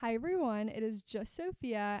Hi everyone, it is just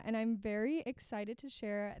Sophia, and I'm very excited to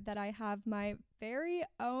share that I have my very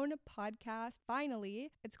own podcast finally.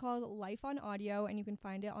 It's called Life on Audio, and you can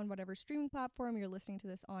find it on whatever streaming platform you're listening to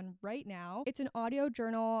this on right now. It's an audio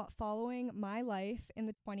journal following my life in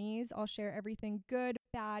the 20s. I'll share everything good,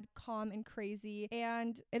 bad, calm, and crazy,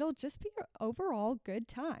 and it'll just be an overall good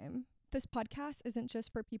time. This podcast isn't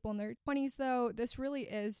just for people in their 20s, though. This really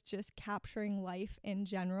is just capturing life in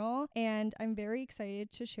general, and I'm very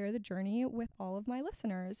excited to share the journey with all of my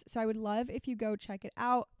listeners. So I would love if you go check it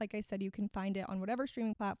out. Like I said, you can find it on whatever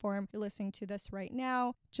streaming platform you're listening to this right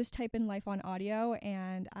now. Just type in Life on Audio,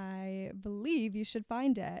 and I believe you should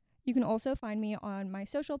find it. You can also find me on my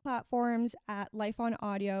social platforms at Life on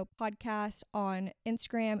Audio Podcast on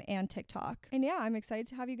Instagram and TikTok. And yeah, I'm excited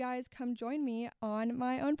to have you guys come join me on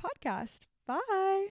my own podcast. Bye.